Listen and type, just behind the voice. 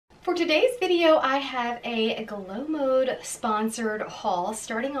For today's video, I have a Glow Mode sponsored haul,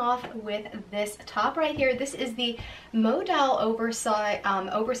 starting off with this top right here. This is the Modal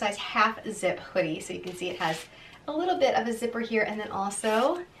oversized half zip hoodie. So you can see it has a little bit of a zipper here, and then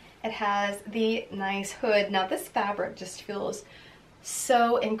also it has the nice hood. Now this fabric just feels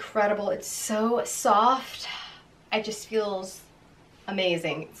so incredible. It's so soft. It just feels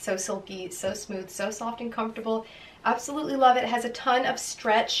amazing. It's so silky, so smooth, so soft and comfortable. Absolutely love it. It has a ton of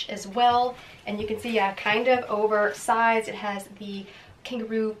stretch as well, and you can see, yeah, kind of oversized. It has the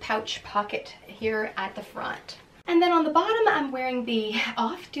kangaroo pouch pocket here at the front. And then on the bottom, I'm wearing the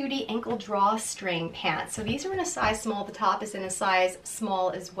off-duty ankle drawstring pants. So these are in a size small. The top is in a size small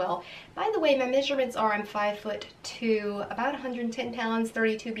as well. By the way, my measurements are I'm 5'2", about 110 pounds,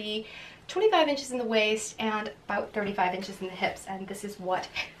 32B, 25 inches in the waist, and about 35 inches in the hips. And this is what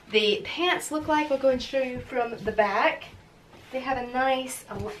the pants look like. I'll go and show you from the back. They have a nice,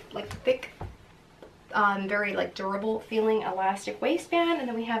 like thick, very like durable feeling elastic waistband, and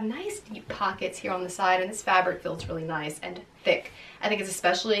then we have nice deep pockets here on the side, and this fabric feels really nice and thick. I think it's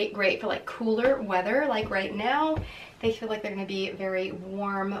especially great for like cooler weather like right now. They feel like they're going to be very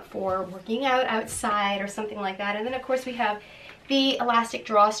warm for working out outside or something like that. And then of course we have the elastic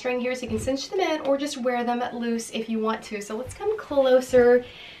drawstring here, so you can cinch them in or just wear them loose if you want to. So let's come closer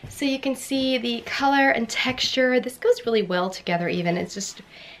so you can see the color and texture. This goes really well together even. It's just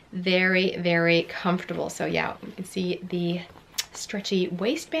very, very comfortable. So yeah, you can see the stretchy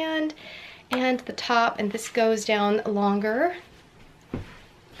waistband and the top, and this goes down longer.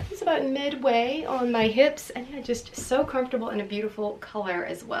 It's about midway on my hips, and yeah, just so comfortable and a beautiful color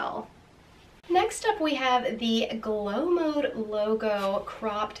as well. Next up, we have the Glow Mode logo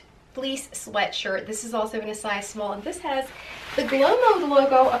cropped fleece sweatshirt. This is also in a size small, and this has the Glow Mode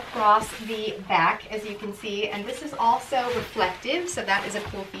logo across the back, as you can see, and this is also reflective, so that is a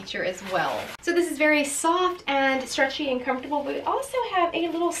cool feature as well. So this is very soft and stretchy and comfortable, but we also have a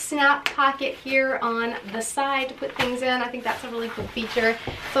little snap pocket here on the side to put things in. I think that's a really cool feature.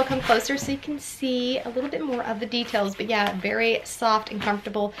 So I'll come closer so you can see a little bit more of the details, but yeah, very soft and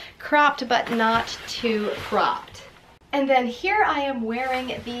comfortable, cropped but not too cropped. And then here I am wearing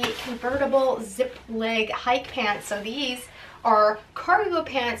the convertible zip leg hike pants. So these are cargo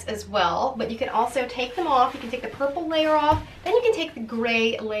pants as well, but you can also take them off. You can take the purple layer off, then you can take the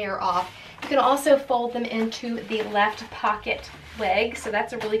gray layer off. You can also fold them into the left pocket leg, so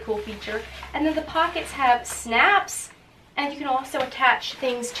that's a really cool feature. And then the pockets have snaps, and you can also attach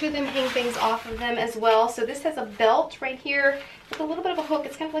things to them, hang things off of them as well. So this has a belt right here with a little bit of a hook.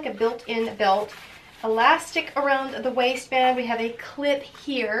 It's kind of like a built-in belt. Elastic around the waistband. We have a clip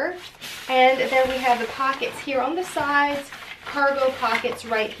here, and then we have the pockets here on the sides, cargo pockets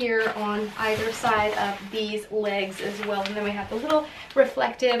right here on either side of these legs as well. And then we have the little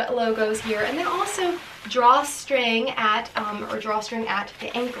reflective logos here, and then also drawstring at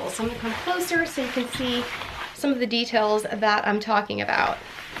the ankles. So I'm going to come closer so you can see some of the details that I'm talking about.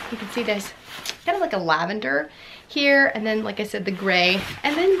 You can see there's kind of like a lavender here, and then like I said, the gray,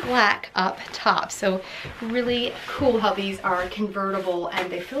 and then black up top. So really cool how these are convertible, and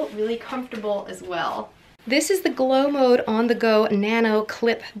they feel really comfortable as well. This is the Glow Mode on the go Nano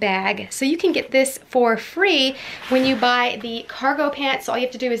clip bag. So you can get this for free when you buy the cargo pants. So all you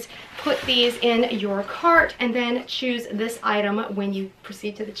have to do is put these in your cart and then choose this item when you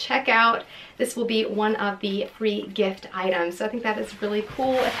proceed to the checkout. This will be one of the free gift items. So I think that is really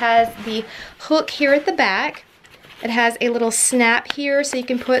cool. It has the hook here at the back. It has a little snap here, so you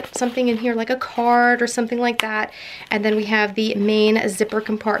can put something in here like a card or something like that. And then we have the main zipper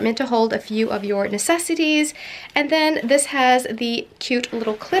compartment to hold a few of your necessities. And then this has the cute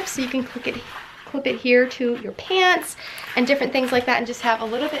little clip, so you can clip it here to your pants and different things like that, and just have a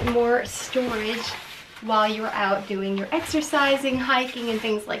little bit more storage while you're out doing your exercising, hiking, and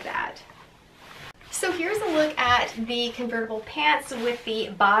things like that. So here's a look at the convertible pants with the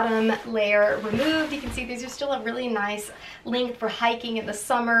bottom layer removed. You can see these are still a really nice length for hiking in the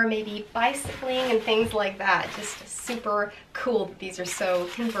summer, maybe bicycling and things like that. Just super cool that these are so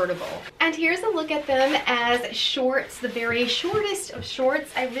convertible. And here's a look at them as shorts, the very shortest of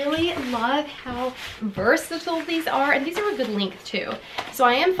shorts. I really love how versatile these are, and these are a good length too. So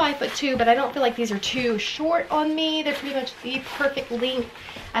I am 5'2", but I don't feel like these are too short on me. They're pretty much the perfect length.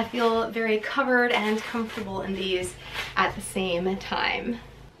 I feel very covered and comfortable in these at the same time.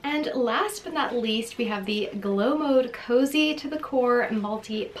 And last but not least, we have the Glow Mode Cozy to the Core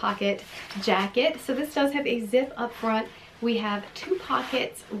multi-pocket jacket. So this does have a zip up front We have 2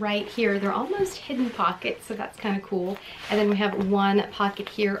 pockets right here. They're almost hidden pockets, so that's kind of cool. And then we have 1 pocket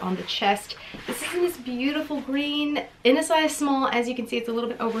here on the chest. This is in this beautiful green, in a size small. As you can see, it's a little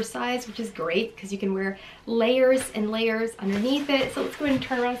bit oversized, which is great because you can wear layers and layers underneath it. So let's go ahead and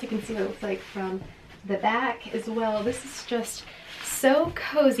turn around so you can see what it looks like from the back as well. This is just so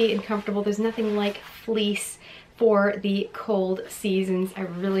cozy and comfortable. There's nothing like fleece for the cold seasons. I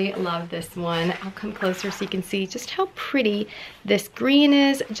really love this one. I'll come closer so you can see just how pretty this green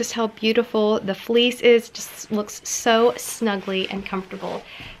is, just how beautiful the fleece is. Just looks so snugly and comfortable.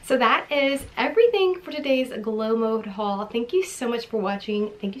 So that is everything for today's Glow Mode haul. Thank you so much for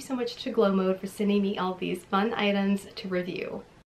watching. Thank you so much to Glow Mode for sending me all these fun items to review.